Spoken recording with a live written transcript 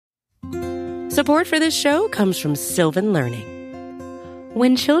Support for this show comes from Sylvan Learning.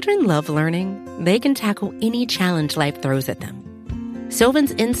 When children love learning, they can tackle any challenge life throws at them.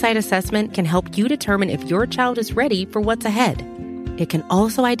 Sylvan's Insight Assessment can help you determine if your child is ready for what's ahead. It can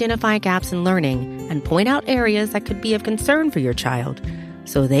also identify gaps in learning and point out areas that could be of concern for your child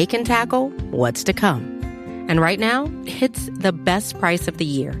so they can tackle what's to come. And right now, it's the best price of the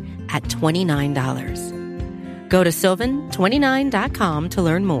year at $29. Go to sylvan29.com to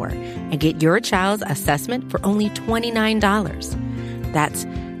learn more and get your child's assessment for only $29. That's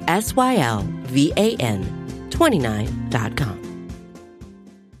SYLVAN 29.com.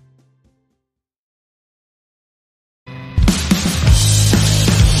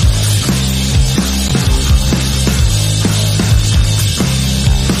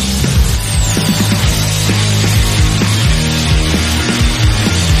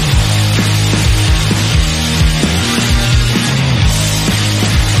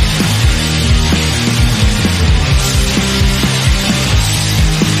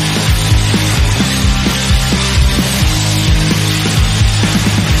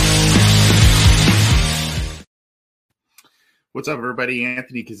 What's up, everybody?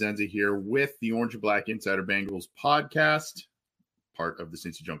 Anthony Cosenza here with the Orange and Black Insider Bengals podcast, part of the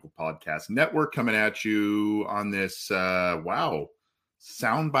Cincy Jungle Podcast Network, coming at you on this,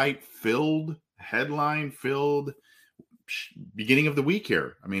 soundbite-filled, headline-filled beginning of the week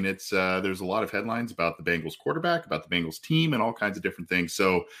here. I mean, it's there's a lot of headlines about the Bengals quarterback, about the Bengals team, and all kinds of different things.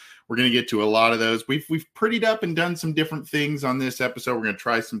 So we're going to get to a lot of those. We've prettied up and done some different things on this episode. We're going to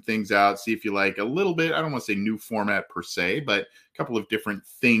try some things out, see if you like a little bit. I don't want to say new format per se, but a couple of different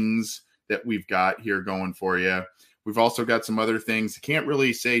things that we've got here going for you. We've also got some other things. Can't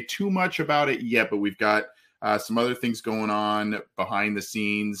really say too much about it yet, but we've got some other things going on behind the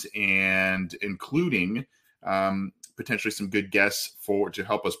scenes, and including potentially some good guests to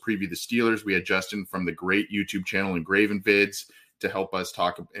help us preview the Steelers. We had Justin from the great YouTube channel Engraven Vids to help us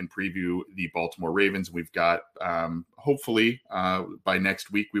talk and preview the Baltimore Ravens. We've got, hopefully, by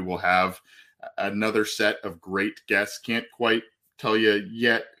next week, we will have another set of great guests. Can't quite tell you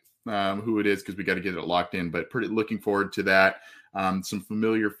yet who it is because we got to get it locked in, but pretty looking forward to that. Some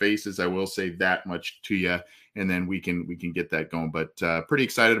familiar faces, I will say that much to you, and then we can get that going. But pretty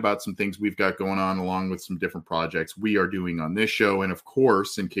excited about some things we've got going on, along with some different projects we are doing on this show. And of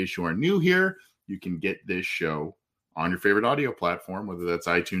course, in case you are new here, you can get this show on your favorite audio platform, whether that's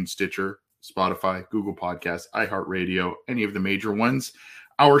iTunes, Stitcher, Spotify, Google Podcasts, iHeartRadio, any of the major ones.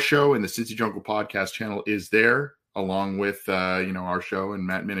 Our show and the Cincy Jungle Podcast channel is there, along with our show, and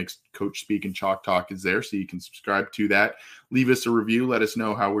Matt Minnick's Coach Speak and Chalk Talk is there, so you can subscribe to that. Leave us a review, let us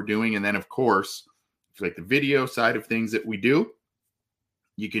know how we're doing, and then of course, if you like the video side of things that we do,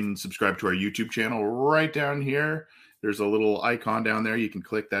 you can subscribe to our YouTube channel right down here. There's a little icon down there. You can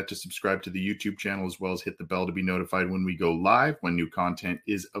click that to subscribe to the YouTube channel, as well as hit the bell to be notified when we go live, when new content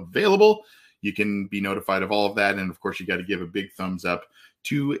is available. You can be notified of all of that. And of course, you got to give a big thumbs up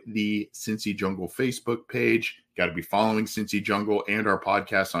to the Cincy Jungle Facebook page. Got to be following Cincy Jungle and our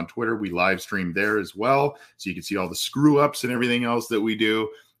podcast on Twitter. We live stream there as well, so you can see all the screw ups and everything else that we do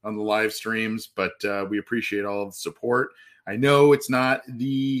on the live streams. But we appreciate all of the support. I know it's not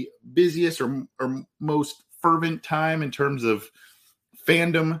the busiest or most fervent time in terms of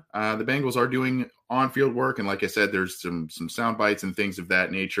fandom. The Bengals are doing on-field work, and like I said, there's some sound bites and things of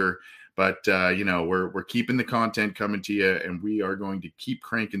that nature. But we're keeping the content coming to you, and we are going to keep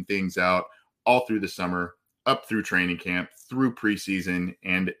cranking things out all through the summer, up through training camp, through preseason,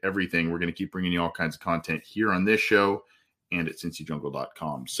 and everything. We're going to keep bringing you all kinds of content here on this show and at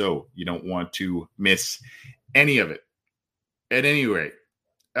cincyjungle.com. So you don't want to miss any of it. At any rate,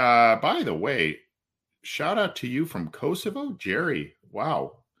 by the way, shout out to you from Kosovo, Jerry.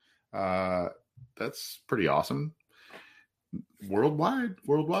 Wow. That's pretty awesome. Worldwide.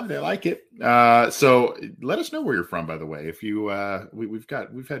 I like it. So let us know where you're from, by the way. If you, we've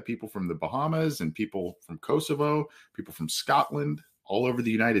had people from the Bahamas and people from Kosovo, people from Scotland, all over the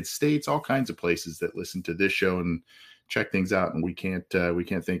United States, all kinds of places that listen to this show and check things out. And we can't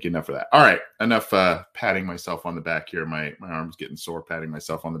thank you enough for that. All right. Enough, patting myself on the back here. My arm's getting sore patting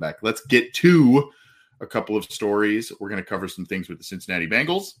myself on the back. Let's get to a couple of stories. We're going to cover some things with the Cincinnati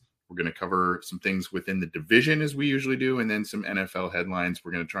Bengals. We're going to cover some things within the division, as we usually do, and then some NFL headlines.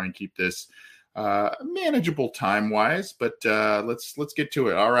 We're going to try and keep this manageable time-wise, but let's get to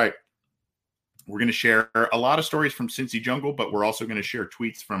it. All right. We're going to share a lot of stories from Cincy Jungle, but we're also going to share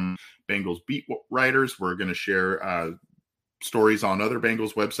tweets from Bengals beat writers. We're going to share stories on other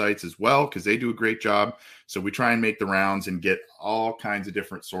Bengals websites as well, because they do a great job. So we try and make the rounds and get all kinds of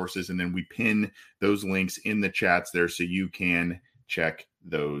different sources, and then we pin those links in the chats there so you can check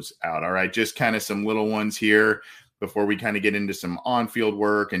those out. All right, just kind of some little ones here before we kind of get into some on-field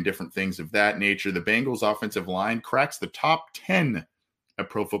work and different things of that nature. The Bengals offensive line cracks the top 10 at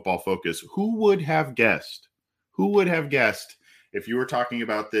Pro Football Focus. Who would have guessed? Who would have guessed if you were talking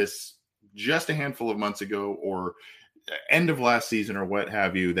about this just a handful of months ago or end of last season or what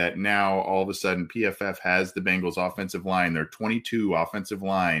have you, that now all of a sudden PFF has the Bengals offensive line, their 22 offensive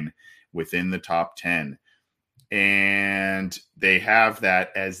line within the top 10. And they have that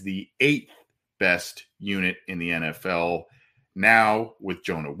as the 8th best unit in the NFL. Now with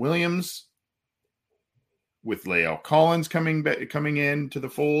Jonah Williams, with La'el Collins coming in to the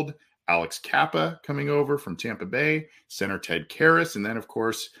fold, Alex Kappa coming over from Tampa Bay, center Ted Karras, and then of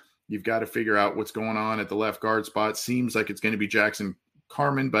course you've got to figure out what's going on at the left guard spot. Seems like it's going to be Jackson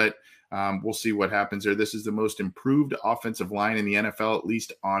Carman, but we'll see what happens there. This is the most improved offensive line in the NFL, at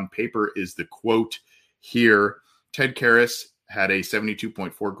least on paper, is the quote here. Ted Karras had a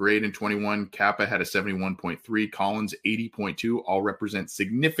 72.4 grade in 21. Kappa had a 71.3. Collins, 80.2. All represent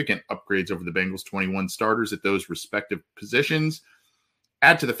significant upgrades over the Bengals' 21 starters at those respective positions.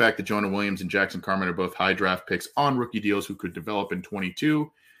 Add to the fact that Jonah Williams and Jackson Carman are both high draft picks on rookie deals who could develop in 22.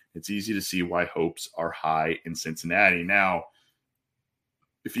 It's easy to see why hopes are high in Cincinnati. Now,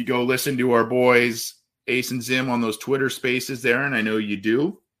 if you go listen to our boys Ace and Zim on those Twitter spaces there, and I know you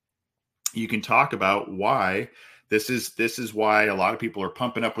do, you can talk about why this is why a lot of people are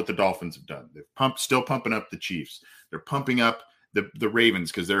pumping up what the Dolphins have done. They're still pumping up the Chiefs. They're pumping up the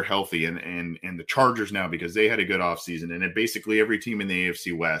Ravens because they're healthy, and the Chargers now because they had a good offseason, and basically every team in the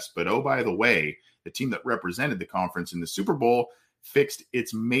AFC West. But oh, by the way, the team that represented the conference in the Super Bowl fixed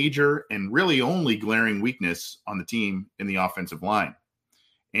its major and really only glaring weakness on the team in the offensive line.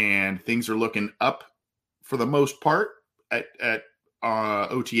 And things are looking up for the most part at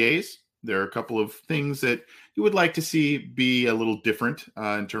OTAs. There are a couple of things that you would like to see be a little different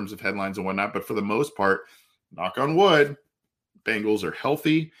in terms of headlines and whatnot. But for the most part, knock on wood, Bengals are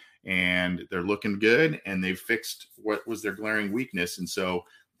healthy and they're looking good, and they've fixed what was their glaring weakness. And so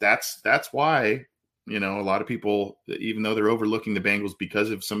that's why, a lot of people, even though they're overlooking the Bengals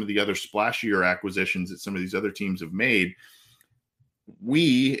because of some of the other splashier acquisitions that some of these other teams have made,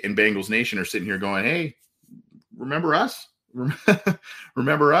 we in Bengals Nation are sitting here going, hey, remember us?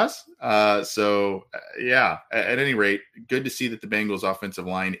 Remember us? Yeah, at any rate, good to see that the Bengals offensive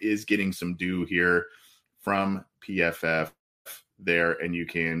line is getting some due here from PFF there, and you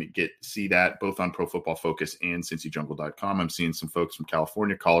can see that both on Pro Football Focus and CincyJungle.com. I'm seeing some folks from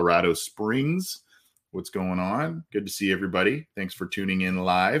California, Colorado Springs. What's going on? Good to see everybody. Thanks for tuning in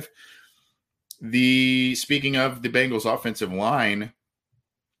live. Speaking of the Bengals offensive line,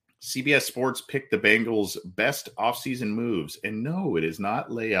 CBS Sports picked the Bengals' best offseason moves. And no, it is not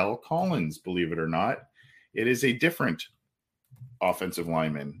La'el Collins, believe it or not. It is a different offensive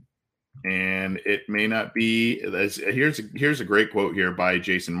lineman. And it may not be, here's a great quote here by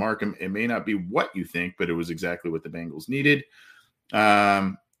Jason Markham. It may not be what you think, but it was exactly what the Bengals needed.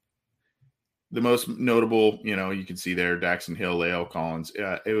 The most notable, you can see there, Daxton Hill, La'el Collins.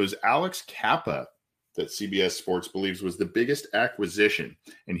 It was Alex Kappa that CBS Sports believes was the biggest acquisition.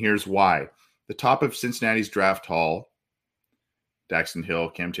 And here's why. The top of Cincinnati's draft haul, Daxton Hill,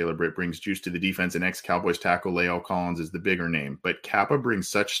 Cam Taylor-Britt brings juice to the defense, and ex-Cowboys tackle La'el Collins is the bigger name. But Kappa brings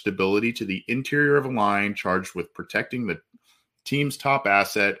such stability to the interior of a line charged with protecting the team's top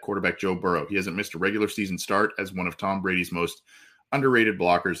asset, quarterback Joe Burrow. He hasn't missed a regular season start as one of Tom Brady's most underrated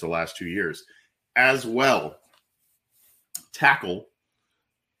blockers the last 2 years. As well, tackle,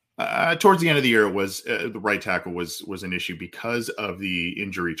 towards the end of the year, it was the right tackle was an issue because of the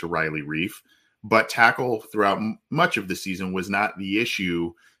injury to Riley Reiff. But tackle throughout much of the season was not the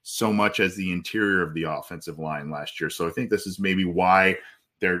issue so much as the interior of the offensive line last year. So I think this is maybe why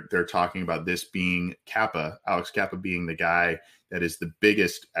they're talking about this being Kappa, Alex Kappa being the guy that is the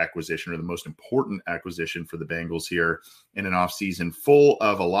biggest acquisition or the most important acquisition for the Bengals here in an offseason full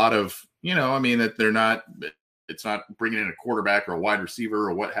of a lot of, that it's not bringing in a quarterback or a wide receiver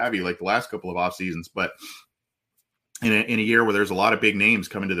or what have you, like the last couple of off seasons, but in a year where there's a lot of big names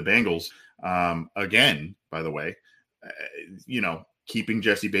coming to the Bengals, again, by the way, keeping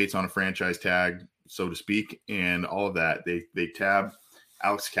Jesse Bates on a franchise tag, so to speak, and all of that, they tab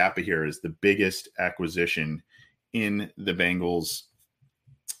Alex Kappa here as the biggest acquisition in the Bengals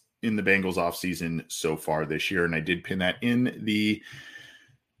offseason so far this year. And I did pin that in the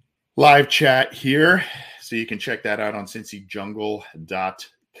live chat here, so you can check that out on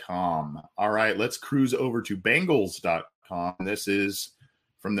CincyJungle.com. All right, let's cruise over to Bengals.com. This is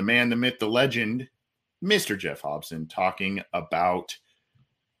from the man, the myth, the legend, Mr. Jeff Hobson, talking about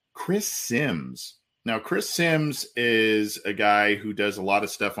Chris Sims Now, Chris Sims is a guy who does a lot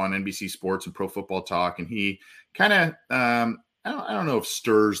of stuff on NBC Sports and Pro Football Talk, and he kind of, I don't know if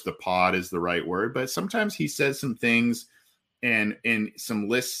stirs the pot is the right word, but sometimes he says some things, and in some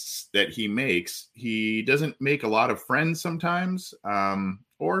lists that he makes, he doesn't make a lot of friends sometimes,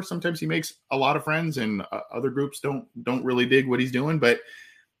 or sometimes he makes a lot of friends, and other groups don't really dig what he's doing. But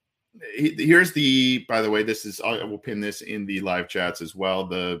here's by the way, I will pin this in the live chats as well.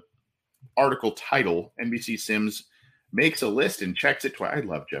 The article title: NBC Sims makes a list and checks it twice. I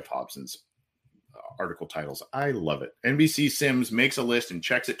love Jeff Hobson's article titles. I love it. NBC Sims makes a list and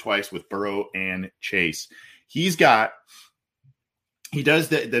checks it twice with Burrow and Chase. He does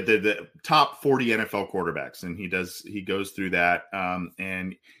the top 40 NFL quarterbacks, and he goes through that.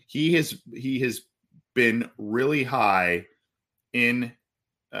 And he has been really high in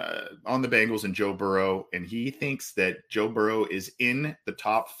on the Bengals and Joe Burrow, and he thinks that Joe Burrow is in the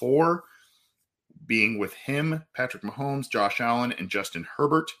top 4, being with him, Patrick Mahomes, Josh Allen, and Justin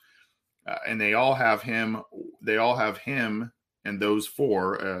Herbert. And they all have him. They all have him and those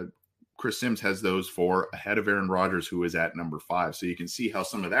 4. Chris Sims has those 4 ahead of Aaron Rodgers, who is at number 5. So you can see how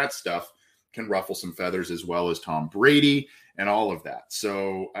some of that stuff can ruffle some feathers, as well as Tom Brady and all of that.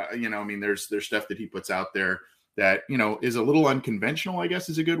 So, there's stuff that he puts out there that, is a little unconventional, I guess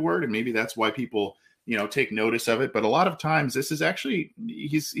is a good word. And maybe that's why people, take notice of it. But a lot of times this is actually,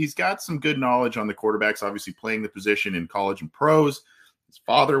 he's got some good knowledge on the quarterbacks, obviously playing the position in college and pros. His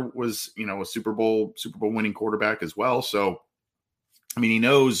father was, a Super Bowl winning quarterback as well. So, he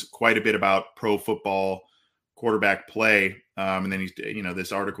knows quite a bit about pro football quarterback play. And then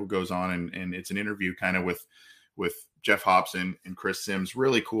this article goes on and it's an interview kind of with Jeff Hobson and Chris Sims.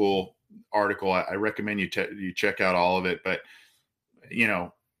 Really cool article. I recommend you check out all of it. But,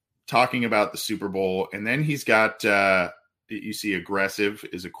 talking about the Super Bowl, and then he's got, you see aggressive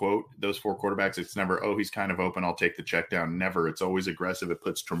is a quote. Those 4 quarterbacks, it's never, he's kind of open, I'll take the check down. Never. It's always aggressive. It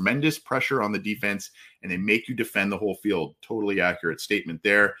puts tremendous pressure on the defense, and they make you defend the whole field. Totally accurate statement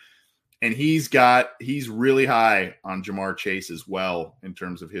there. And he's really high on Jamar Chase as well in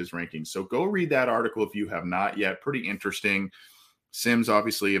terms of his rankings. So go read that article if you have not yet. Pretty interesting. Sims,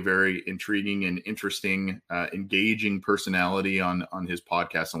 obviously a very intriguing and interesting, engaging personality on his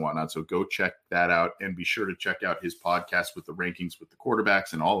podcast and whatnot. So go check that out, and be sure to check out his podcast with the rankings with the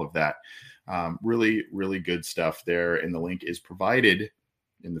quarterbacks and all of that. Really, really good stuff there. And the link is provided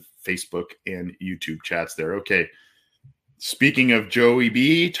in the Facebook and YouTube chats there. Okay. Speaking of Joey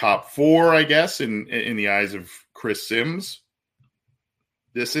B, top 4, I guess, in the eyes of Chris Sims.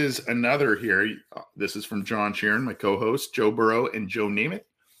 This is another here. This is from John Sheeran, my co-host, Joe Burrow and Joe Namath.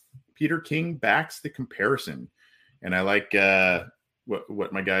 Peter King backs the comparison. And I like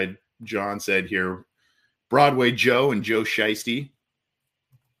what my guy John said here. Broadway Joe and Joe Shiesty.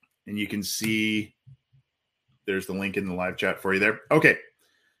 And you can see there's the link in the live chat for you there. Okay.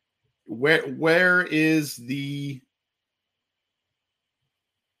 Where is the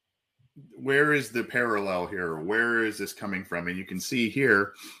parallel here? Where is this coming from? And you can see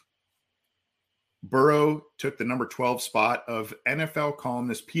here, Burrow took the number 12 spot of NFL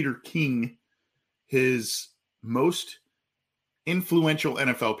columnist Peter King, his most influential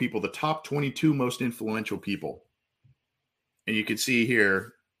NFL people, the top 22 most influential people. And you can see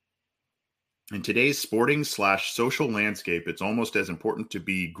here, in today's sporting/social landscape, it's almost as important to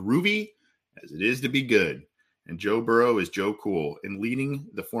be groovy as it is to be good. And Joe Burrow is Joe Cool in leading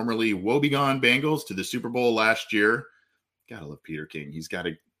the formerly woebegone Bengals to the Super Bowl last year. Gotta love Peter King. He's got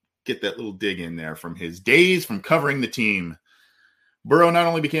to get that little dig in there from his days from covering the team. Burrow not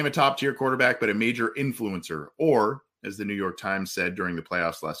only became a top-tier quarterback, but a major influencer. Or, as the New York Times said during the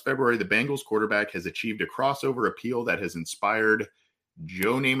playoffs last February, the Bengals quarterback has achieved a crossover appeal that has inspired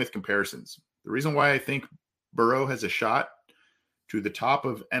Joe Namath comparisons. The reason why I think Burrow has a shot to the top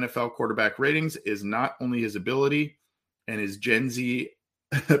of NFL quarterback ratings is not only his ability and his Gen Z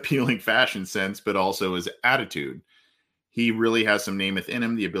appealing fashion sense, but also his attitude. He really has some Namath in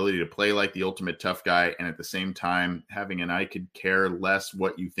him, the ability to play like the ultimate tough guy, and at the same time, having an I could care less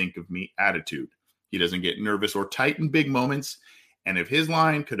what you think of me attitude. He doesn't get nervous or tight in big moments. And if his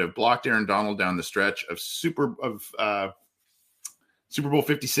line could have blocked Aaron Donald down the stretch of Super Bowl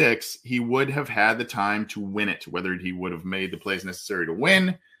 56, he would have had the time to win it. Whether he would have made the plays necessary to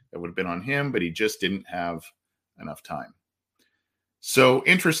win, that would have been on him, but he just didn't have enough time. So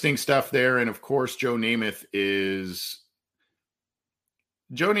interesting stuff there. And of course, Joe Namath's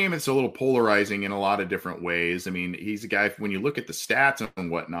a little polarizing in a lot of different ways. I mean, he's a guy, when you look at the stats and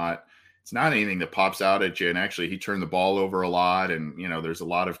whatnot, it's not anything that pops out at you. And actually, he turned the ball over a lot. And, there's a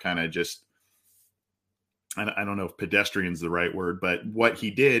lot of kind of just I don't know if pedestrian's the right word, but what he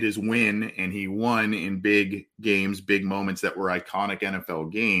did is win, and he won in big games, big moments that were iconic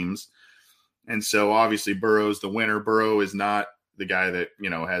NFL games. And so obviously Burrow's the winner. Burrow is not the guy that,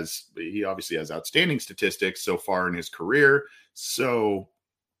 he obviously has outstanding statistics so far in his career. So,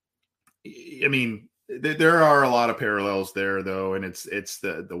 I mean, there are a lot of parallels there, though, and it's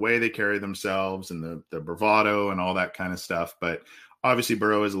the way they carry themselves and the bravado and all that kind of stuff. But obviously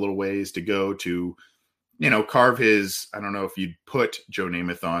Burrow has a little ways to go to, carve his, I don't know if you'd put Joe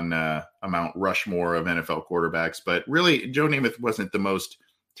Namath on a Mount Rushmore of NFL quarterbacks, but really Joe Namath wasn't the most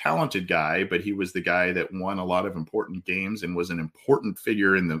talented guy, but he was the guy that won a lot of important games and was an important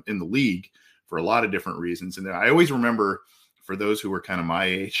figure in the league for a lot of different reasons. And I always remember, for those who were kind of my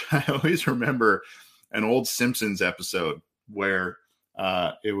age, I always remember an old Simpsons episode where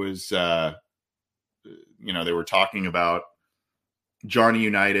it was, they were talking about Johnny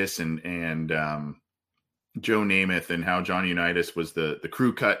Unitas and Joe Namath, and how Johnny Unitas was the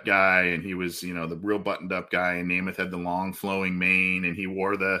crew cut guy, and he was, the real buttoned up guy, and Namath had the long flowing mane, and he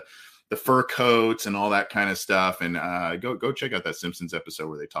wore the fur coats and all that kind of stuff. And go check out that Simpsons episode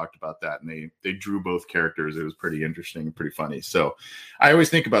where they talked about that, and they drew both characters. It was pretty interesting and pretty funny. So I always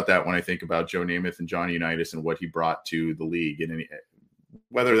think about that when I think about Joe Namath and Johnny Unitas and what he brought to the league. And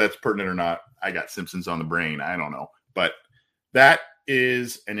whether that's pertinent or not, I got Simpsons on the brain. I don't know, but that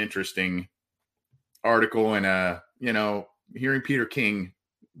is an interesting article. And hearing Peter King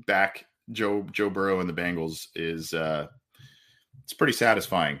back Joe Burrow and the Bengals is it's pretty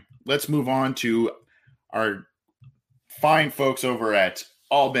satisfying. Let's move on to our fine folks over at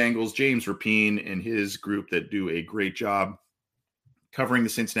All Bengals, James Rapien and his group that do a great job covering the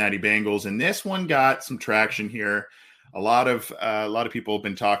Cincinnati Bengals. And this one got some traction here. A lot of people have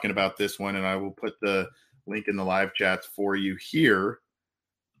been talking about this one, and I will put the link in the live chats for you here.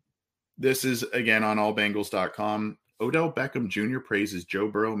 This is, again, on allbengals.com. Odell Beckham Jr. praises Joe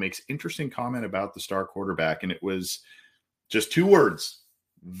Burrow, makes interesting comment about the star quarterback. And it was just 2 words,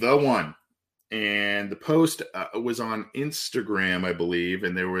 the one. And the post was on Instagram, I believe.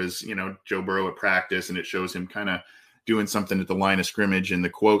 And there was, Joe Burrow at practice, and it shows him kind of doing something at the line of scrimmage. And the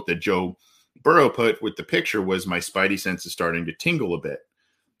quote that Joe Burrow put with the picture was, "My spidey sense is starting to tingle a bit."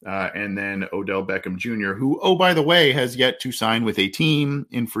 And then Odell Beckham Jr., who, oh, by the way, has yet to sign with a team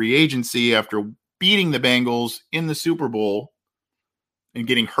in free agency after beating the Bengals in the Super Bowl and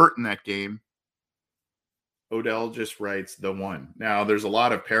getting hurt in that game. Odell just writes the one. Now, there's a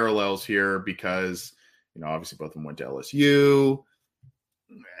lot of parallels here because, obviously both of them went to LSU.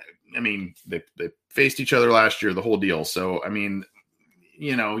 I mean, they faced each other last year, the whole deal. So, I mean,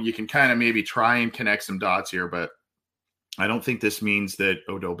 you can kind of maybe try and connect some dots here, but I don't think this means that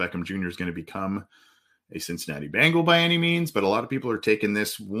Odell Beckham Jr. is going to become a Cincinnati Bengal by any means, but a lot of people are taking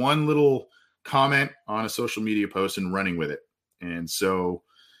this one little comment on a social media post and running with it. And so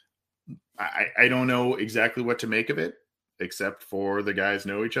I don't know exactly what to make of it, except for the guys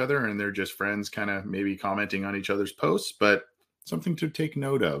know each other and they're just friends kind of maybe commenting on each other's posts, but something to take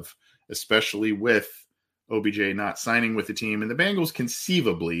note of, especially with OBJ not signing with the team and the Bengals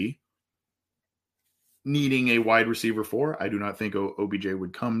conceivably needing a wide receiver 4. I do not think OBJ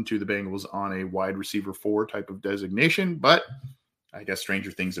would come to the Bengals on a wide receiver 4 type of designation, but I guess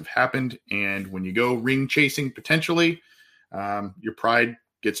stranger things have happened. And when you go ring chasing, potentially, your pride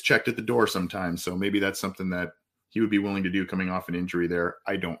gets checked at the door sometimes. So maybe that's something that he would be willing to do coming off an injury there.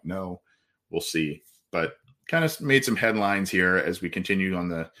 I don't know. We'll see. But kind of made some headlines here as we continue on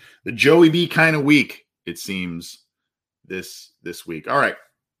the Joey B kind of week, it seems, this week. All right.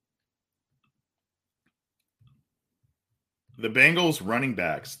 The Bengals running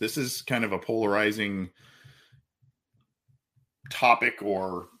backs. This is kind of a polarizing topic,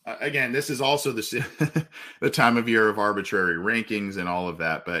 or again, this is also the time of year of arbitrary rankings and all of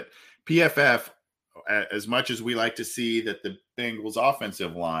that. But PFF, as much as we like to see that the Bengals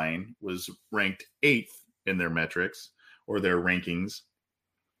offensive line was ranked 8th in their metrics or their rankings,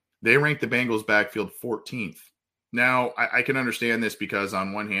 they ranked the Bengals backfield 14th. Now, I can understand this because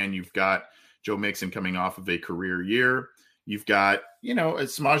on one hand, you've got Joe Mixon coming off of a career year. You've got,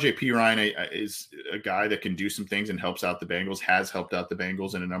 Samaje Perine is a guy that can do some things and helps out the Bengals, has helped out the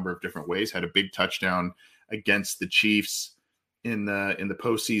Bengals in a number of different ways, had a big touchdown against the Chiefs in the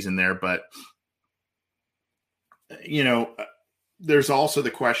postseason there. But, there's also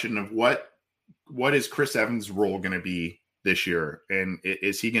the question of what is Chris Evans' role going to be this year? And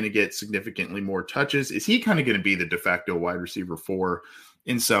is he going to get significantly more touches? Is he kind of going to be the de facto wide receiver 4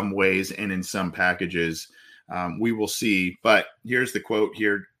 in some ways and in some packages? We will see. But here's the quote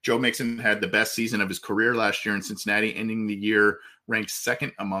here. Joe Mixon had the best season of his career last year in Cincinnati, ending the year ranked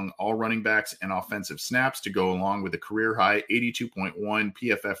second among all running backs and offensive snaps to go along with a career-high 82.1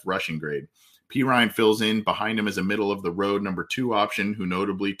 PFF rushing grade. Perine fills in behind him as a middle-of-the-road number 2 option who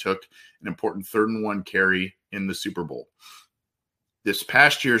notably took an important 3rd-and-1 carry in the Super Bowl. This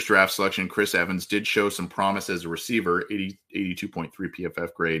past year's draft selection, Chris Evans, did show some promise as a receiver, 82.3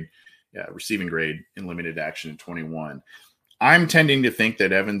 PFF grade, receiving grade in limited action in 21. I'm tending to think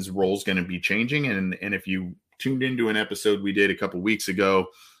that Evans' role is going to be changing. And if you tuned into an episode we did a couple weeks ago,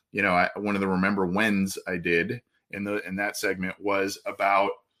 one of the Remember Whens I did in that segment was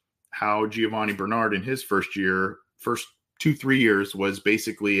about how Giovanni Bernard in his first 2-3 years was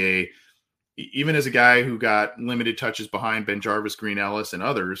basically even as a guy who got limited touches behind Ben Jarvis, Green Ellis, and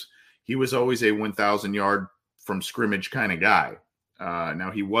others, he was always a 1,000 yard from scrimmage kind of guy.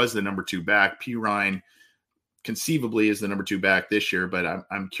 Now he was the number 2 back. Perine conceivably is the number 2 back this year, but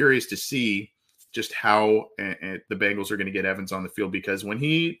I'm curious to see just how the Bengals are going to get Evans on the field, because when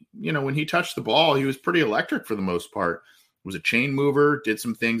he touched the ball, he was pretty electric for the most part. Was a chain mover, did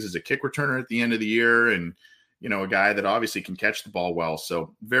some things as a kick returner at the end of the year, and a guy that obviously can catch the ball well.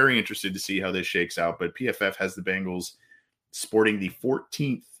 So very interested to see how this shakes out. But PFF has the Bengals sporting the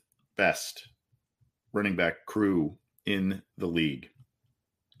 14th best running back crew in the league.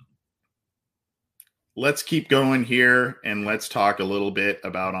 Let's keep going here, and let's talk a little bit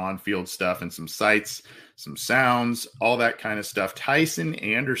about on-field stuff and some sights, some sounds, all that kind of stuff. Tycen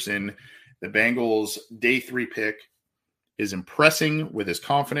Anderson, the Bengals' day 3 pick, is impressing with his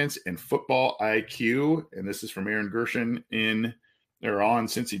confidence and football IQ. And this is from Aaron Gershon on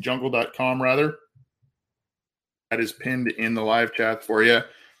CincyJungle.com, rather. That is pinned in the live chat for you.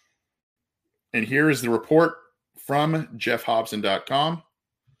 And here is the report from JeffHobson.com.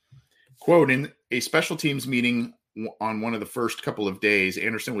 Quote, in a special teams meeting on one of the first couple of days,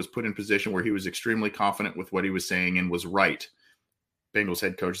 Anderson was put in position where he was extremely confident with what he was saying and was right. Bengals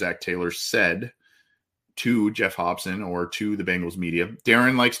head coach Zach Taylor said to Jeff Hobson, or to the Bengals media,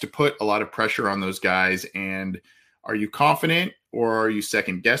 Darren likes to put a lot of pressure on those guys. And are you confident or are you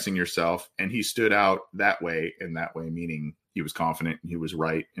second guessing yourself? And he stood out that way, and that way meaning he was confident and he was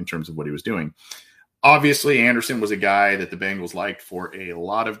right in terms of what he was doing. Obviously, Anderson was a guy that the Bengals liked for a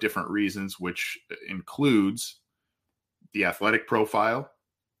lot of different reasons, which includes the athletic profile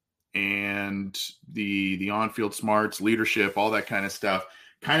and the on-field smarts, leadership, all that kind of stuff.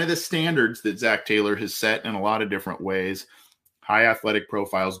 Kind of the standards that Zach Taylor has set in a lot of different ways. High athletic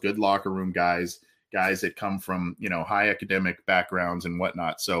profiles, good locker room guys that come from, high academic backgrounds and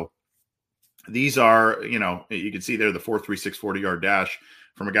whatnot. So these are, you can see there the 4.36 40-yard dash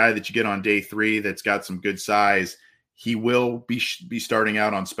from a guy that you get on day 3 that's got some good size. He will be starting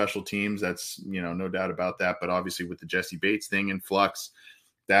out on special teams. That's, no doubt about that. But obviously with the Jesse Bates thing in flux,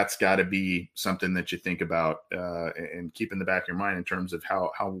 that's got to be something that you think about and keep in the back of your mind in terms of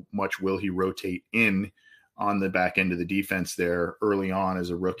how much will he rotate in on the back end of the defense there early on as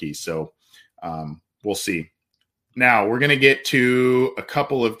a rookie. So we'll see. Now we're going to get to a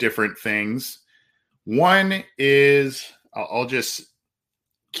couple of different things. One is I'll just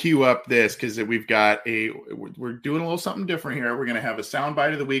cue up this because we're doing a little something different here. We're going to have a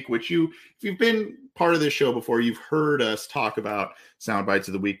soundbite of the week, which if you've been part of this show before, you've heard us talk about sound bites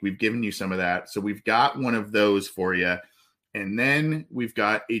of the week. We've given you some of that. So we've got one of those for you. And then we've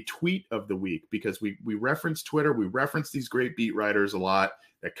got a tweet of the week, because we reference Twitter. We reference these great beat writers a lot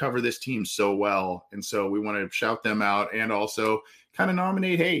that cover this team so well. And so we want to shout them out and also kind of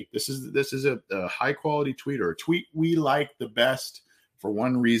nominate, hey, this is a high quality tweet, or a tweet we like the best for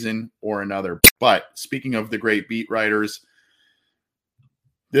one reason or another. But speaking of the great beat writers,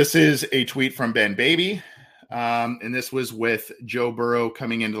 this is a tweet from Ben Baby. And this was with Joe Burrow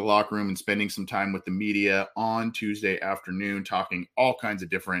coming into the locker room and spending some time with the media on Tuesday afternoon, talking all kinds of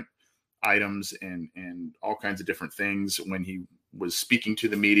different items and all kinds of different things when he was speaking to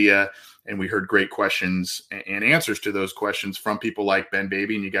the media. And we heard great questions and answers to those questions from people like Ben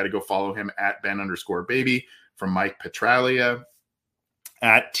Baby. And you got to go follow him at Ben_Baby, from Mike Petralia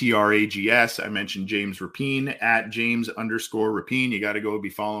at TRAGS. I mentioned James Rapine at James_Rapine. You got to go be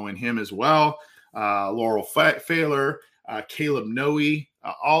following him as well. Laurel Failer, Caleb Noe,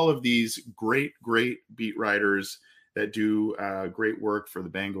 all of these great beat writers that do great work for the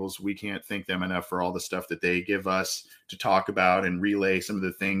Bengals. We can't thank them enough for all the stuff that they give us to talk about and relay some of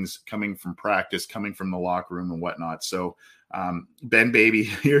the things coming from practice, coming from the locker room and whatnot. So Ben Baby,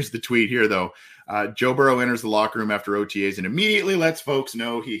 here's the tweet here, though. Joe Burrow enters the locker room after OTAs and immediately lets folks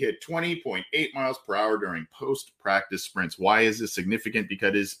know he hit 20.8 miles per hour during post-practice sprints. Why is this significant?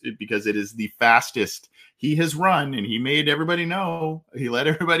 Because it is the fastest he has run, and he made everybody know. He let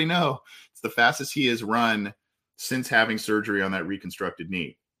everybody know it's the fastest he has run since having surgery on that reconstructed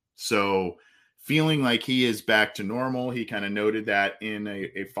knee. So feeling like he is back to normal. He kind of noted that in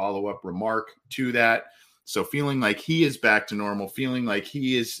a follow-up remark to that. So feeling like he is back to normal, feeling like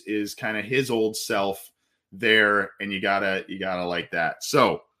he is kind of his old self there, and you gotta like that.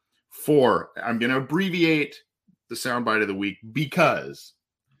 So I'm going to abbreviate the soundbite of the week because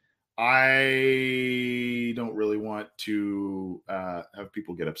I don't really want to have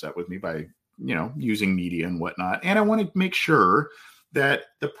people get upset with me by, using media and whatnot. And I want to make sure that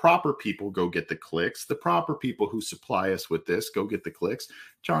the proper people go get the clicks. The proper people who supply us with this go get the clicks.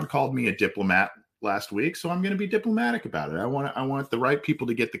 John called me a diplomat last week, so I'm going to be diplomatic about it. I want the right people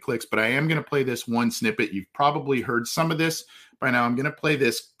to get the clicks, but I am going to play this one snippet. You've probably heard some of this by now. I'm going to play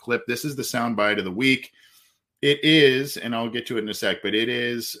this clip. This is the soundbite of the week. It is, and I'll get to it in a sec, but it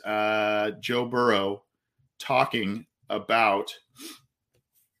is Joe Burrow talking about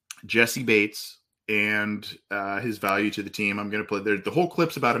Jessie Bates and his value to the team. I'm going to play the whole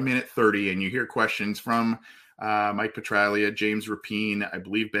clip's about 1:30, and you hear questions from Mike Petraglia, James Rapien, I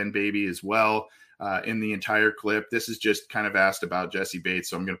believe Ben Baby as well. In the entire clip. This is just kind of asked about Jessie Bates.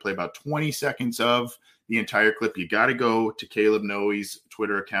 So I'm going to play about 20 seconds of the entire clip. You got to go to Caleb Noe's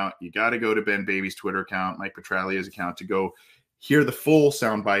Twitter account. You got to go to Ben Baby's Twitter account, Mike Petraglia's account to go hear the full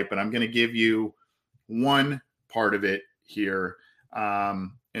soundbite. But I'm going to give you one part of it here.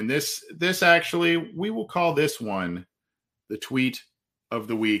 And this actually, we will call this one the tweet of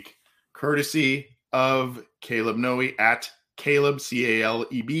the week, courtesy of Caleb Noe at Caleb,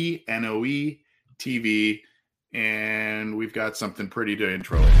 CalebNoe TV, and we've got something pretty to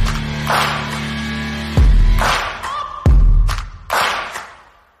intro it.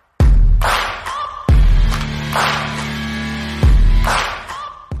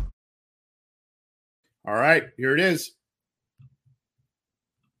 All right, here it is.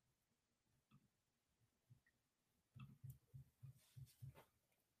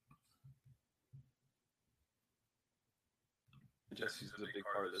 Jessie's a big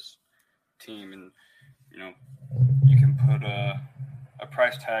part of this team, and you can put a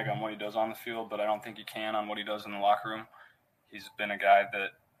price tag on what he does on the field, but I don't think you can on what he does in the locker room. He's been a guy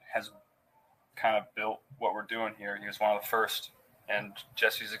that has kind of built what we're doing here. He was one of the first, and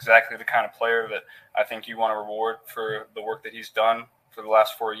Jessie's exactly the kind of player that I think you want to reward for the work that he's done for the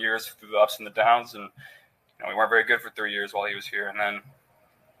last 4 years through the ups and the downs. And we weren't very good for 3 years while he was here, and then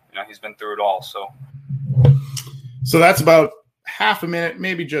he's been through it all. So that's about half a minute,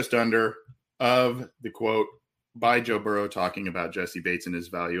 maybe just under, of the quote by Joe Burrow talking about Jessie Bates and his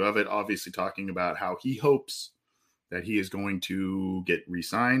value of it, obviously talking about how he hopes that he is going to get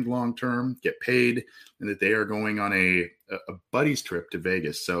re-signed long-term, get paid, and that they are going on a buddies trip to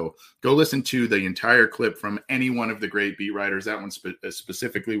Vegas. So go listen to the entire clip from any one of the great beat writers. That one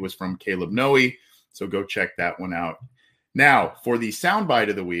specifically was from Caleb Noe, so go check that one out. Now, for the soundbite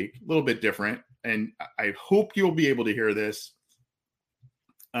of the week, a little bit different, and I hope you'll be able to hear this.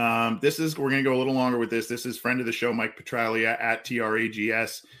 We're going to go a little longer with this. This is friend of the show, Mike Petraglia at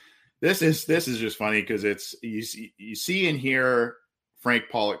TRAGS. This is just funny because it's you see and hear Frank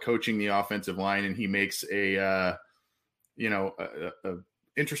Pollock coaching the offensive line, and he makes a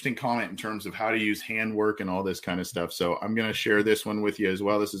interesting comment in terms of how to use handwork and all this kind of stuff. So I'm going to share this one with you as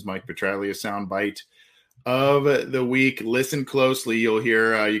well. This is Mike Petraglia soundbite of the week. Listen closely. You'll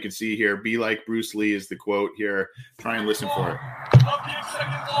hear, you can see here, be like Bruce Lee is the quote here. Try and listen for it. Up in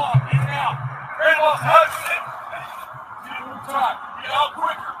second long, in and out. Randolph has it. Get more time. Get out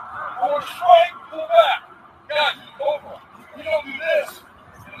quicker. More strike, pull back. Guys, over. You don't do this.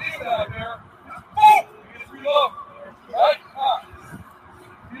 You leave it out there. Boom! You get 3 love. Right?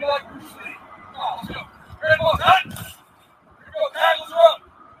 Be like Bruce Lee. Let's go. Randolph, hut. Here we go. Tackles are up.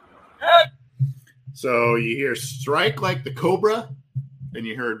 Head. So you hear strike like the Cobra, and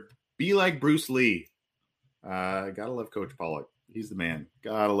you heard be like Bruce Lee. Gotta love Coach Pollock. He's the man.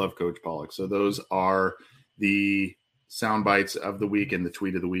 Gotta love Coach Pollock. So those are the sound bites of the week and the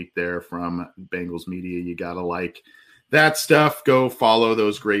tweet of the week there from Bengals Media. You gotta like that stuff. Go follow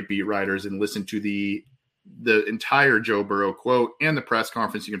those great beat writers and listen to the entire Joe Burrow quote and the press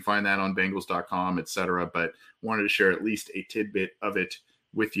conference. You can find that on Bengals.com, etc. But wanted to share at least a tidbit of it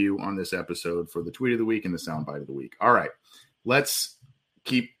with you on this episode for the tweet of the week and the soundbite of the week. All right, let's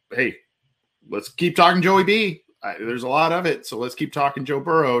keep talking Joey B. There's a lot of it, so let's keep talking Joe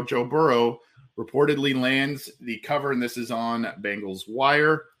Burrow. Joe Burrow reportedly lands the cover, and this is on Bengals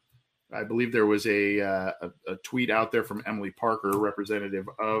Wire. I believe there was a tweet out there from Emily Parker, representative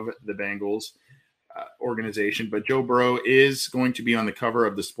of the Bengals organization. But Joe Burrow is going to be on the cover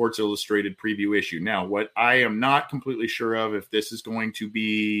of the Sports Illustrated preview issue. Now, what I am not completely sure of, if this is going to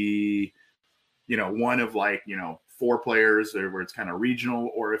be, one of 4 players where it's kind of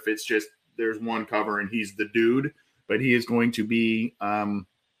regional, or if it's just there's one cover and he's the dude. But he is going to be on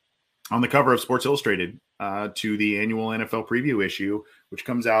the cover of Sports Illustrated to the annual NFL preview issue, which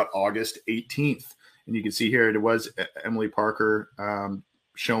comes out August 18th. And you can see here, it was Emily Parker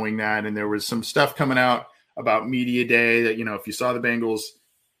showing that. And there was some stuff coming out about Media Day that, if you saw the Bengals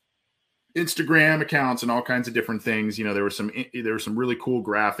Instagram accounts and all kinds of different things, there were some really cool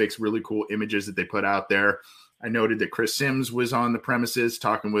graphics, really cool images that they put out there. I noted that Chris Sims was on the premises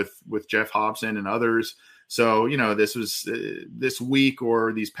talking with Jeff Hobson and others. So, this was this week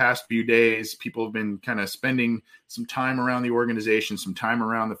or these past few days, people have been kind of spending some time around the organization, some time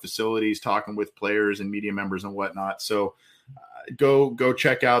around the facilities, talking with players and media members and whatnot. So go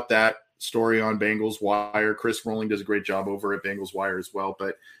check out that story on Bengals Wire. Chris Rowling does a great job over at Bengals Wire as well.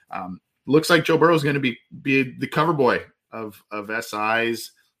 But looks like Joe Burrow is going to be the cover boy of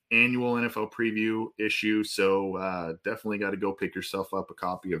SI's annual NFL preview issue. So definitely got to go pick yourself up a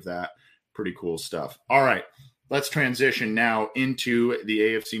copy of that. Pretty cool stuff. All right, let's transition now into the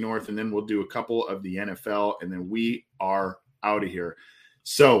AFC North, and then we'll do a couple of the NFL, and then we are out of here.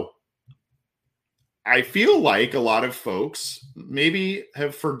 So I feel like a lot of folks maybe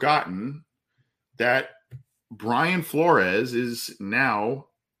have forgotten that Brian Flores is now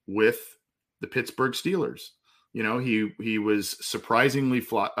with the Pittsburgh Steelers. He was surprisingly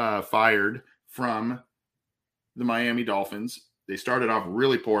fired from the Miami Dolphins. They started off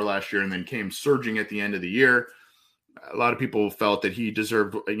really poor last year and then came surging at the end of the year. A lot of people felt that he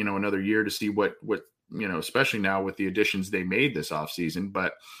deserved, another year to see what, especially now with the additions they made this offseason.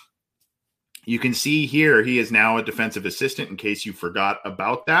 But you can see here, he is now a defensive assistant, in case you forgot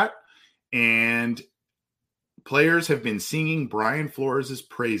about that. And players have been singing Brian Flores'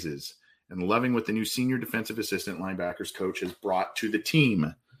 praises and loving what the new senior defensive assistant linebackers coach has brought to the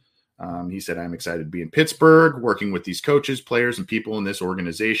team. He said, "I'm excited to be in Pittsburgh, working with these coaches, players, and people in this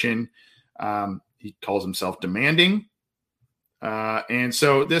organization." He calls himself demanding. And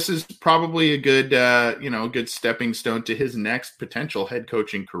so this is probably a good, good stepping stone to his next potential head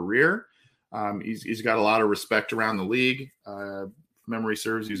coaching career. He's got a lot of respect around the league. Memory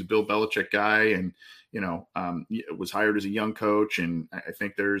serves, he was a Bill Belichick guy, and was hired as a young coach. And I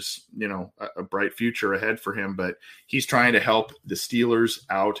think there's, a bright future ahead for him, but he's trying to help the Steelers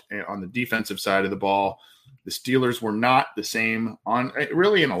out on the defensive side of the ball. The Steelers were not the same on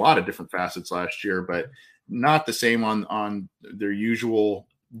really in a lot of different facets last year, but not the same on their usual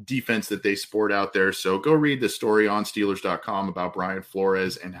defense that they sport out there. So go read the story on Steelers.com about Brian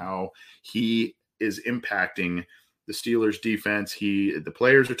Flores and how he is impacting the Steelers defense. The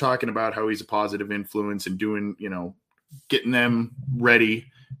players are talking about how he's a positive influence and doing, getting them ready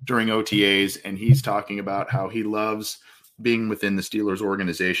during OTAs. And he's talking about how he loves being within the Steelers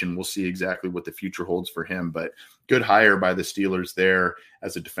organization. We'll see exactly what the future holds for him, but good hire by the Steelers there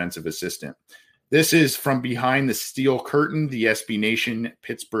as a defensive assistant. This is from behind the steel curtain, the SB Nation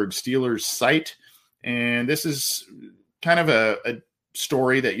Pittsburgh Steelers site. And this is kind of a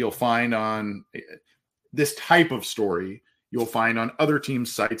story that you'll find on this type of story you'll find on other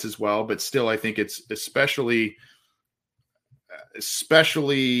teams' sites as well. But still, I think it's especially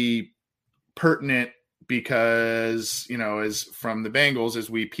pertinent because, as from the Bengals, as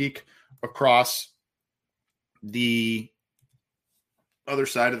we peek across the other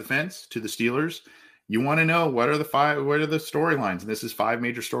side of the fence to the Steelers, you want to know what are the storylines. And this is 5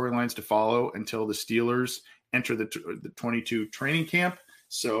 major storylines to follow until the Steelers enter the 22 training camp.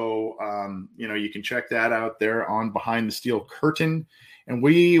 So, you can check that out there on Behind the Steel Curtain. And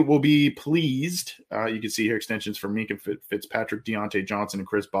we will be pleased. You can see here extensions for Minka Fitzpatrick, Deontay Johnson, and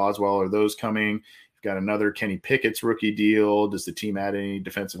Chris Boswell. Are those coming? You've got another Kenny Pickett's rookie deal. Does the team add any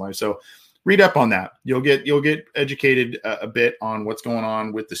defensive line? So read up on that. You'll get educated a bit on what's going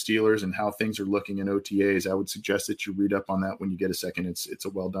on with the Steelers and how things are looking in OTAs. I would suggest that you read up on that when you get a second. It's a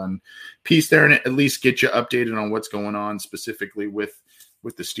well done piece there, and at least get you updated on what's going on specifically with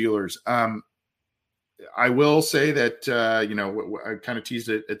the Steelers. I will say that, I kind of teased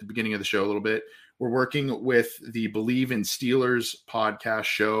it at the beginning of the show a little bit. We're working with the Believe in Steelers podcast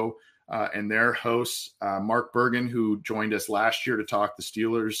show and their hosts, Mark Bergen, who joined us last year to talk the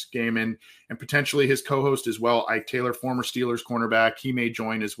Steelers game, and potentially his co-host as well, Ike Taylor, former Steelers cornerback. He may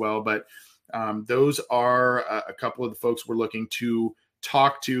join as well, but those are a couple of the folks we're looking to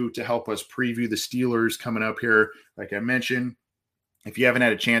talk to help us preview the Steelers coming up here. Like I mentioned, if you haven't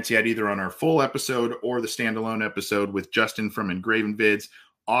had a chance yet, either on our full episode or the standalone episode with Justin from Engraven Vids,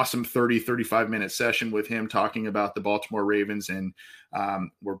 awesome 35 minute session with him talking about the Baltimore Ravens. And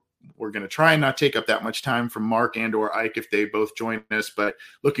we're going to try and not take up that much time from Mark and or Ike if they both join us, but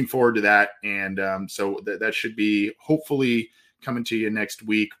looking forward to that. And so that should be hopefully coming to you next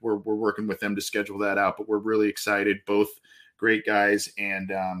week. We're working with them to schedule that out, but we're really excited. Both great guys,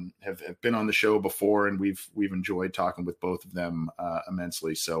 and have been on the show before, and we've enjoyed talking with both of them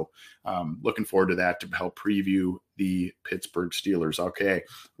immensely. So looking forward to that to help preview the Pittsburgh Steelers. Okay,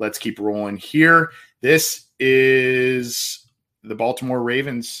 let's keep rolling here. This is the Baltimore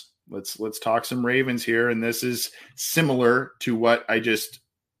Ravens. Let's talk some Ravens here, and this is similar to what I just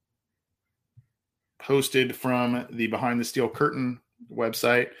posted from the Behind the Steel Curtain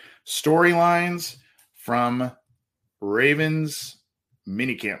website. Storylines from Ravens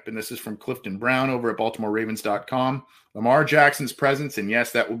minicamp, and this is from Clifton Brown over at BaltimoreRavens.com. Lamar Jackson's presence, and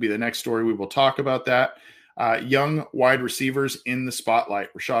yes, that will be the next story. We will talk about that. Young wide receivers in the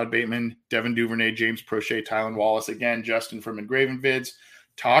spotlight: Rashad Bateman, Devin Duvernay, James Prochet, Tylan Wallace. Again, Justin from Engraven Vids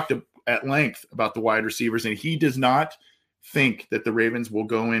talked at length about the wide receivers, and he does not think that the Ravens will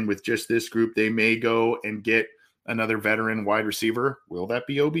go in with just this group. They may go and get another veteran wide receiver. Will that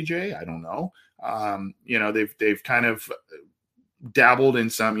be OBJ? I don't know. They've kind of dabbled in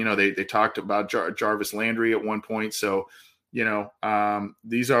some, they talked about Jarvis Landry at one point. So,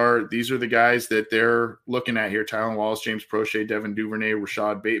 these are the guys that they're looking at here: Tylan Wallace, James Prochet, Devin Duvernay,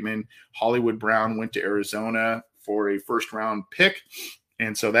 Rashad Bateman. Hollywood Brown went to Arizona for a first round pick.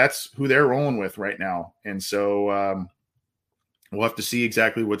 And so that's who they're rolling with right now. And so, we'll have to see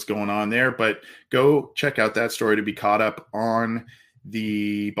exactly what's going on there, but go check out that story to be caught up on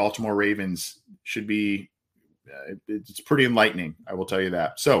the Baltimore Ravens. Should be, it's pretty enlightening, I will tell you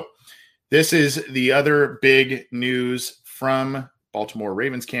that. So this is the other big news from Baltimore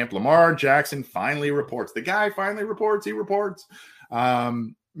Ravens camp. Lamar Jackson finally reports. The guy finally reports. He reports.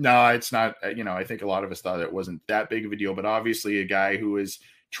 No, it's not. I think a lot of us thought it wasn't that big of a deal, but obviously a guy who is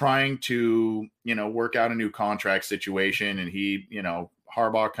trying to, work out a new contract situation. And he,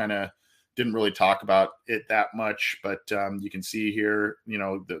 Harbaugh kind of didn't really talk about it that much, but you can see here,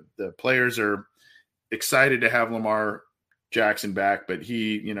 the players are excited to have Lamar Jackson back, but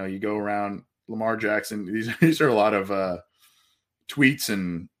he, you go around Lamar Jackson, these are a lot of tweets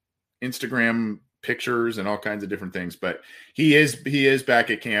and Instagram pictures and all kinds of different things, but he is back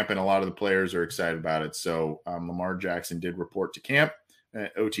at camp, and a lot of the players are excited about it. So Lamar Jackson did report to camp.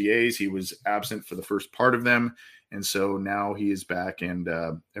 OTAs, he was absent for the first part of them, and so now he is back, and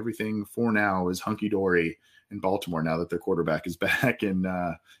everything for now is hunky-dory in Baltimore now that their quarterback is back and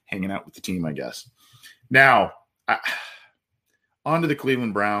hanging out with the team, I guess. Now, on to the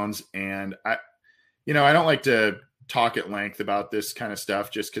Cleveland Browns, and I don't like to talk at length about this kind of stuff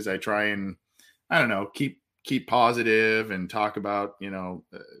just because I try and, keep positive and talk about,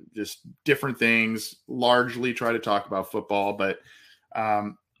 just different things, largely try to talk about football, but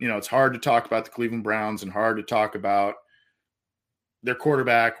it's hard to talk about the Cleveland Browns and hard to talk about their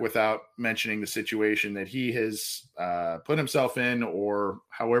quarterback without mentioning the situation that he has put himself in, or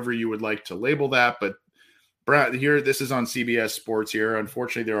however you would like to label that. But Brad, here, this is on CBS Sports here.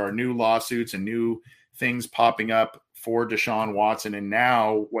 Unfortunately, there are new lawsuits and new things popping up for Deshaun Watson. And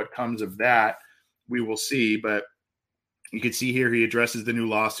now what comes of that, we will see. But you can see here he addresses the new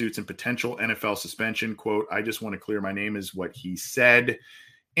lawsuits and potential NFL suspension. Quote, "I just want to clear my name," is what he said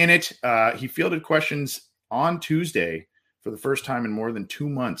in it. He fielded questions on Tuesday for the first time in more than 2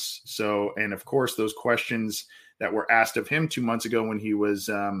 months. So, and of course, those questions that were asked of him 2 months ago when he was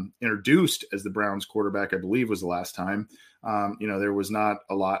introduced as the Browns quarterback, I believe was the last time. There was not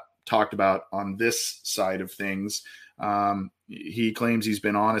a lot talked about on this side of things. He claims he's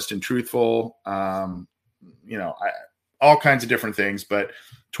been honest and truthful. All kinds of different things, but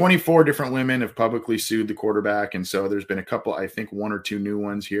 24 different women have publicly sued the quarterback. And so there's been a couple, I think 1 or 2 new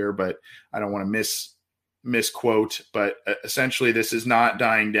ones here, but I don't want to misquote, but essentially this is not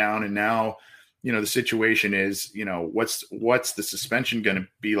dying down. And now, the situation is, what's the suspension going to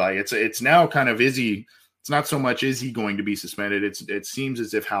be like? It's now kind of, it's not so much, is he going to be suspended? It seems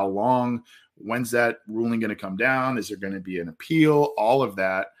as if how long, when's that ruling going to come down? Is there going to be an appeal? All of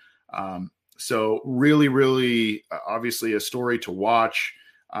that. So really, really, obviously a story to watch.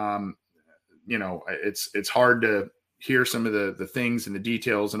 It's hard to hear some of the things and the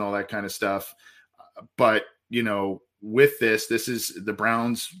details and all that kind of stuff. But, with this is the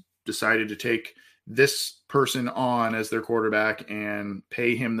Browns decided to take this person on as their quarterback and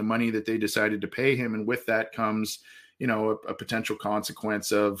pay him the money that they decided to pay him. And with that comes, a potential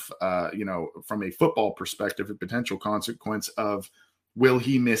consequence of, from a football perspective, a potential consequence of will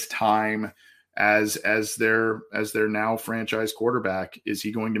he miss time as their now franchise quarterback? Is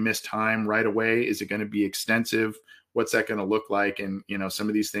he going to miss time right away? Is it going to be extensive? What's that going to look like? And, some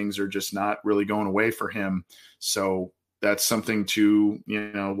of these things are just not really going away for him. So that's something to,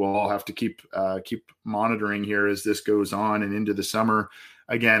 we'll all have to keep monitoring here as this goes on and into the summer.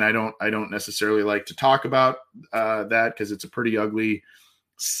 Again, I don't necessarily like to talk about that because it's a pretty ugly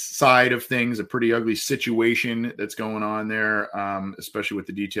side of things, a pretty ugly situation that's going on there, especially with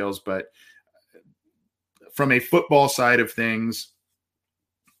the details. But from a football side of things,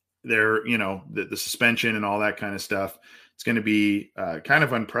 there, the suspension and all that kind of stuff, it's going to be kind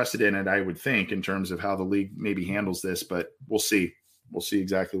of unprecedented, I would think, in terms of how the league maybe handles this, but we'll see. We'll see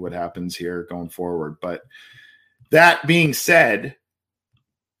exactly what happens here going forward. But that being said,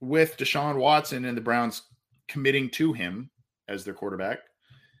 with Deshaun Watson and the Browns committing to him as their quarterback,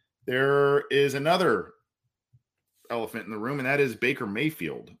 there is another elephant in the room, and that is Baker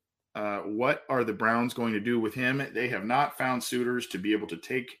Mayfield. What are the Browns going to do with him? They have not found suitors to be able to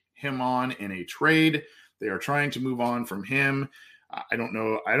take him on in a trade. They are trying to move on from him. I don't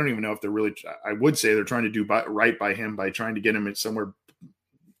know. I don't even know if they're really, I would say they're trying to do right by him by trying to get him somewhere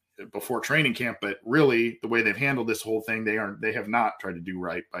before training camp. But really, the way they've handled this whole thing, they have not tried to do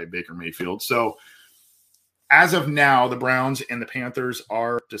right by Baker Mayfield. So as of now, the Browns and the Panthers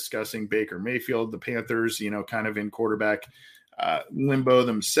are discussing Baker Mayfield. The Panthers, kind of in quarterback limbo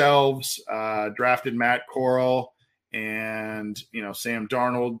themselves, drafted Matt Corral, and Sam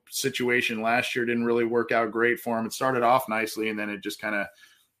Darnold situation last year didn't really work out great for him. It started off nicely and then it just kind of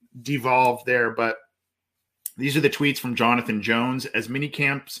devolved there. But these are the tweets from Jonathan Jones. As mini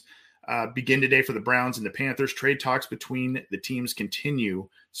camps begin today for the Browns and the Panthers, trade talks between the teams continue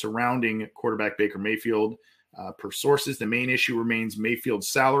surrounding quarterback Baker Mayfield. Per sources, the main issue remains Mayfield's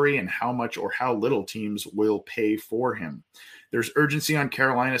salary and how much or how little teams will pay for him. There's urgency on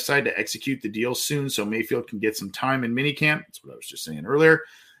Carolina's side to execute the deal soon so Mayfield can get some time in minicamp. That's what I was just saying earlier.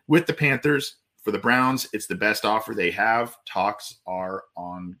 With the Panthers, for the Browns, it's the best offer they have. Talks are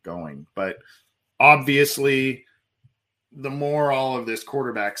ongoing. But obviously, the more all of this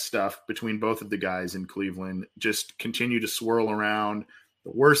quarterback stuff between both of the guys in Cleveland just continue to swirl around,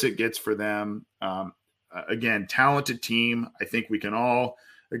 the worse it gets for them. Again, talented team. I think we can all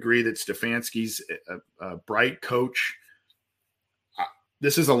agree that Stefanski's a bright coach.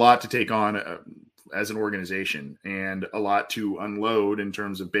 This is a lot to take on as an organization and a lot to unload in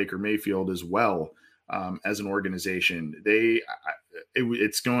terms of Baker Mayfield as well as an organization.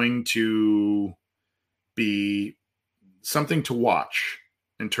 It's going to be something to watch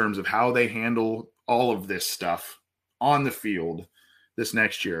in terms of how they handle all of this stuff on the field this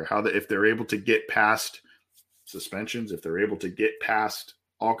next year. If they're able to get past suspensions, if they're able to get past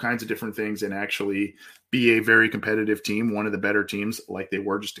all kinds of different things and actually be a very competitive team, one of the better teams like they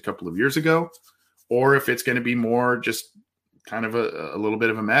were just a couple of years ago, or if it's going to be more just kind of a little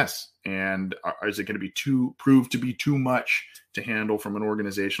bit of a mess. And is it going to be prove to be too much to handle from an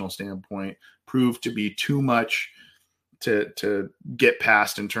organizational standpoint, prove to be too much to get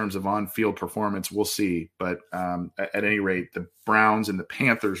past in terms of on-field performance? We'll see. But at any rate, the Browns and the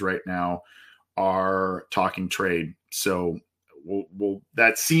Panthers right now are talking trade. So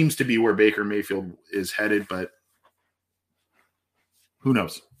that seems to be where Baker Mayfield is headed, but who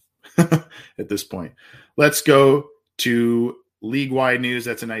knows at this point. Let's go to league-wide news.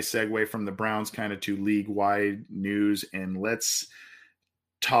 That's a nice segue from the Browns kind of to league-wide news. And let's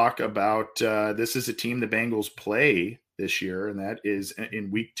talk about this is a team the Bengals play this year, and that is in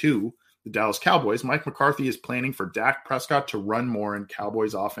week 2, the Dallas Cowboys. Mike McCarthy is planning for Dak Prescott to run more in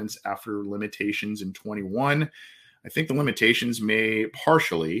Cowboys offense after limitations in 21. I think the limitations may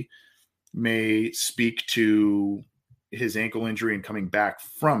speak to his ankle injury and coming back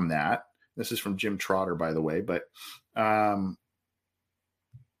from that. This is from Jim Trotter, by the way, but no,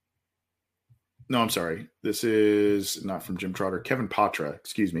 I'm sorry. This is not from Jim Trotter. Kevin Patra,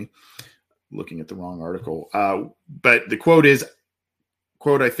 excuse me. Looking at the wrong article. But the quote is,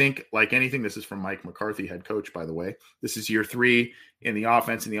 quote, I think like anything, this is from Mike McCarthy, head coach, by the way. This is year 3 in the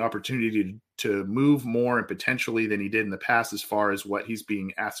offense and the opportunity to move more and potentially than he did in the past as far as what he's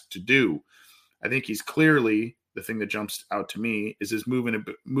being asked to do. I think he's clearly, the thing that jumps out to me is his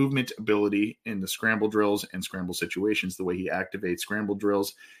movement ability in the scramble drills and scramble situations, the way he activates scramble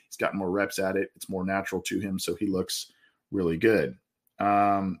drills. He's got more reps at it. It's more natural to him, so he looks really good.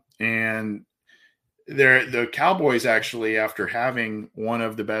 And the Cowboys actually, after having one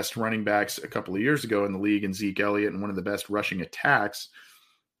of the best running backs a couple of years ago in the league in Zeke Elliott and one of the best rushing attacks,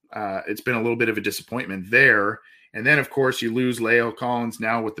 it's been a little bit of a disappointment there. And then, of course, you lose La'el Collins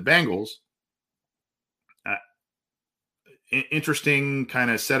now with the Bengals. Interesting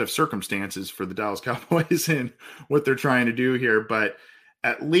kind of set of circumstances for the Dallas Cowboys and what they're trying to do here. But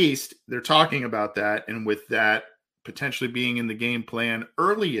at least they're talking about that. And with that potentially being in the game plan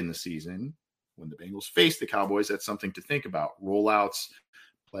early in the season, when the Bengals face the Cowboys, that's something to think about. Rollouts,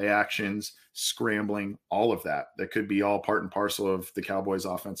 play actions, scrambling, all of that. That could be all part and parcel of the Cowboys'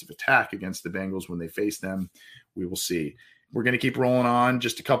 offensive attack against the Bengals when they face them. We will see. We're going to keep rolling on,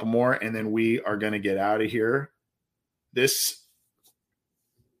 just a couple more, and then we are going to get out of here. This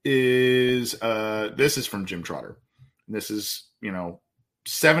is from Jim Trotter. This is,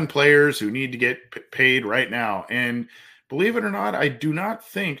 7 players who need to get paid right now. And believe it or not, I do not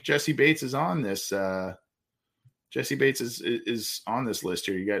think Jesse Bates is on this. Jesse Bates is on this list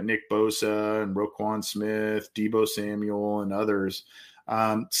here. You got Nick Bosa and Roquan Smith, Deebo Samuel, and others.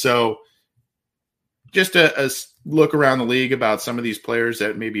 So just a look around the league about some of these players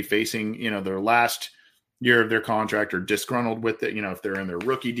that may be facing, their last year of their contract or disgruntled with it, if they're in their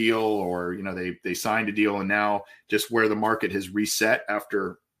rookie deal or, they signed a deal and now just where the market has reset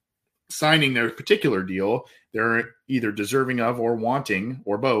after signing their particular deal, they're either deserving of or wanting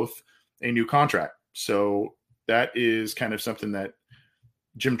or both a new contract. So that is kind of something that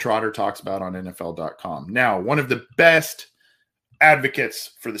Jim Trotter talks about on NFL.com. Now, one of the best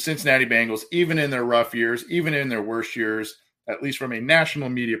advocates for the Cincinnati Bengals, even in their rough years, even in their worst years, at least from a national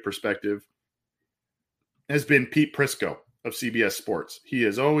media perspective, has been Pete Prisco of CBS Sports. He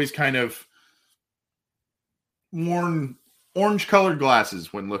has always kind of worn orange-colored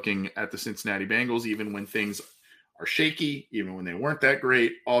glasses when looking at the Cincinnati Bengals, even when things are shaky, even when they weren't that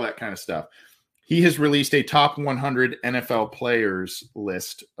great, all that kind of stuff. He has released a top 100 NFL players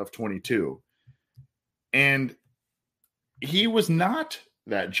list of 22. And he was not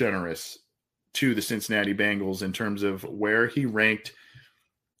that generous to the Cincinnati Bengals in terms of where he ranked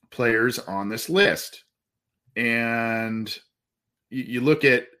players on this list. And you look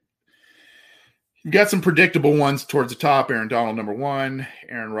at, you've got some predictable ones towards the top. Aaron Donald, number 1,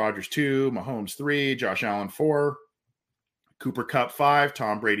 Aaron Rodgers, 2, Mahomes, 3, Josh Allen, 4, Cooper Kupp, 5,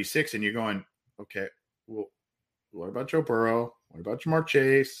 Tom Brady, 6. And you're going, okay, well, what about Joe Burrow? What about Jamar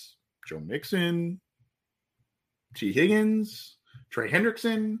Chase, Joe Mixon, T. Higgins, Trey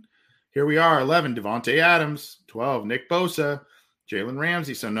Hendrickson? Here we are, 11, Devontae Adams, 12, Nick Bosa, Jalen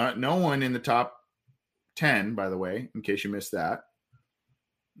Ramsey. So no one in the top 10, by the way, in case you missed that.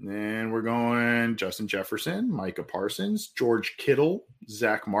 And we're going Justin Jefferson, Micah Parsons, George Kittle,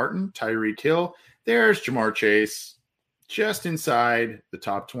 Zach Martin, Tyreek Hill. There's Jamar Chase, just inside the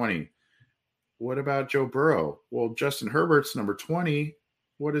top 20. What about Joe Burrow? Well, Justin Herbert's number 20.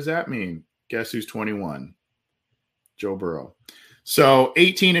 What does that mean? Guess who's 21? Joe Burrow. So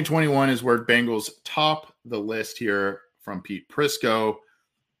 18 and 21 is where Bengals top the list here from Pete Prisco.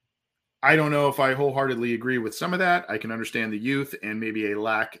 I don't know if I wholeheartedly agree with some of that. I can understand the youth and maybe a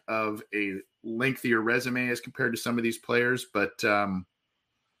lack of a lengthier resume as compared to some of these players, but I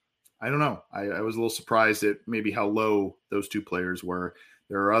don't know. I was a little surprised at maybe how low those 2 players were.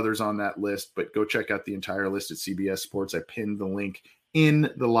 There are others on that list, but go check out the entire list at CBS Sports. I pinned the link in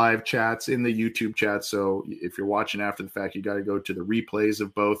the live chats, in the YouTube chat. So if you're watching after the fact, you got to go to the replays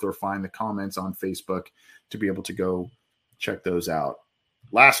of both or find the comments on Facebook to be able to go check those out.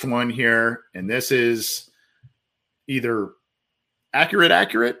 Last one here, and this is either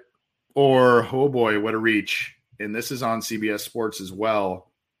accurate, or, oh boy, what a reach. And this is on CBS Sports as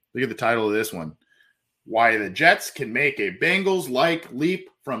well. Look at the title of this one. Why the Jets can make a Bengals-like leap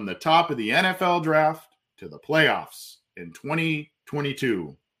from the top of the NFL draft to the playoffs in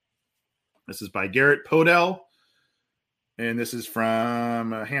 2022. This is by Garrett Podell, and this is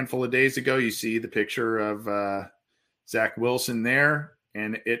from a handful of days ago. You see the picture of Zach Wilson there.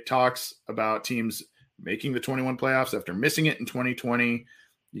 And it talks about teams making the 21 playoffs after missing it in 2020.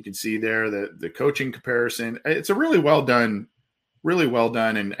 You can see there the coaching comparison. It's a really well done.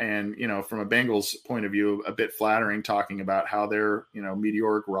 And, from a Bengals point of view, a bit flattering, talking about how their,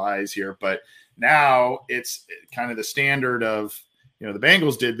 meteoric rise here. But now it's kind of the standard of, the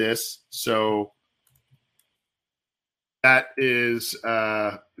Bengals did this. So that is,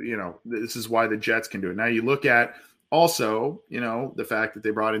 this is why the Jets can do it. Now you look at, also, the fact that they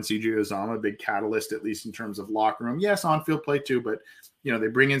brought in C.J. Uzomah, a big catalyst, at least in terms of locker room. Yes, on-field play too, but, they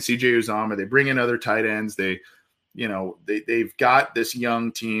bring in C.J. Uzomah. They bring in other tight ends. They've got this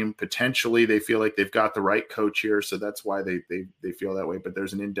young team. Potentially, they feel like they've got the right coach here, so that's why they feel that way. But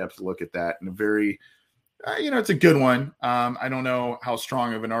there's an in-depth look at that and a very, it's a good one. I don't know how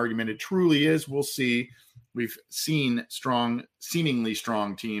strong of an argument it truly is. We'll see. We've seen seemingly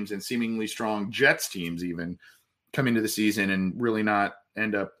strong teams and seemingly strong Jets teams even come into the season and really not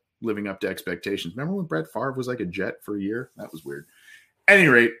end up living up to expectations. Remember when Brett Favre was like a Jet for a year? That was weird. At any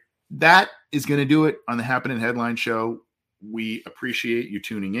rate, that is going to do it on the Happening Headline Show. We appreciate you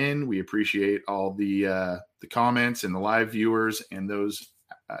tuning in. We appreciate all the comments and the live viewers and those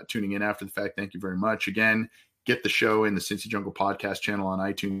tuning in after the fact. Thank you very much. Again, get the show in the Cincy Jungle podcast channel on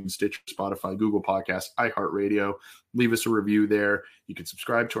iTunes, Stitcher, Spotify, Google Podcasts, iHeartRadio. Leave us a review there. You can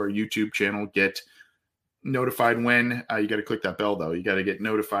subscribe to our YouTube channel. Get notified when you got to click that bell, though. You got to get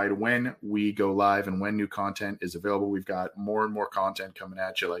notified when we go live and when new content is available. We've got more and more content coming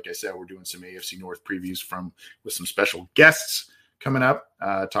at you. Like I said, we're doing some AFC North previews with some special guests coming up,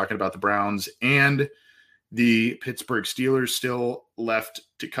 talking about the Browns and the Pittsburgh Steelers still left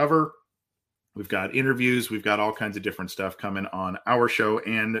to cover. We've got interviews. We've got all kinds of different stuff coming on our show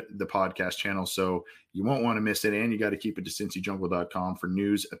and the podcast channel. So you won't want to miss it. And you got to keep it to cincyjungle.com for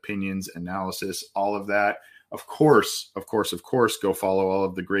news, opinions, analysis, all of that. Of course, go follow all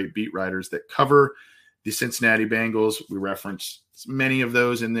of the great beat writers that cover the Cincinnati Bengals. We reference many of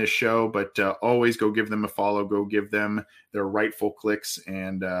those in this show, but always go give them a follow. Go give them their rightful clicks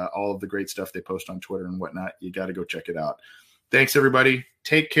and all of the great stuff they post on Twitter and whatnot. You got to go check it out. Thanks, everybody.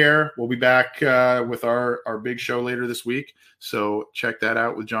 Take care. We'll be back with our big show later this week. So check that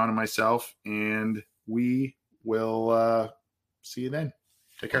out with John and myself, and we will see you then.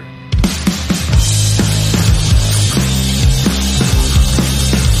 Take care.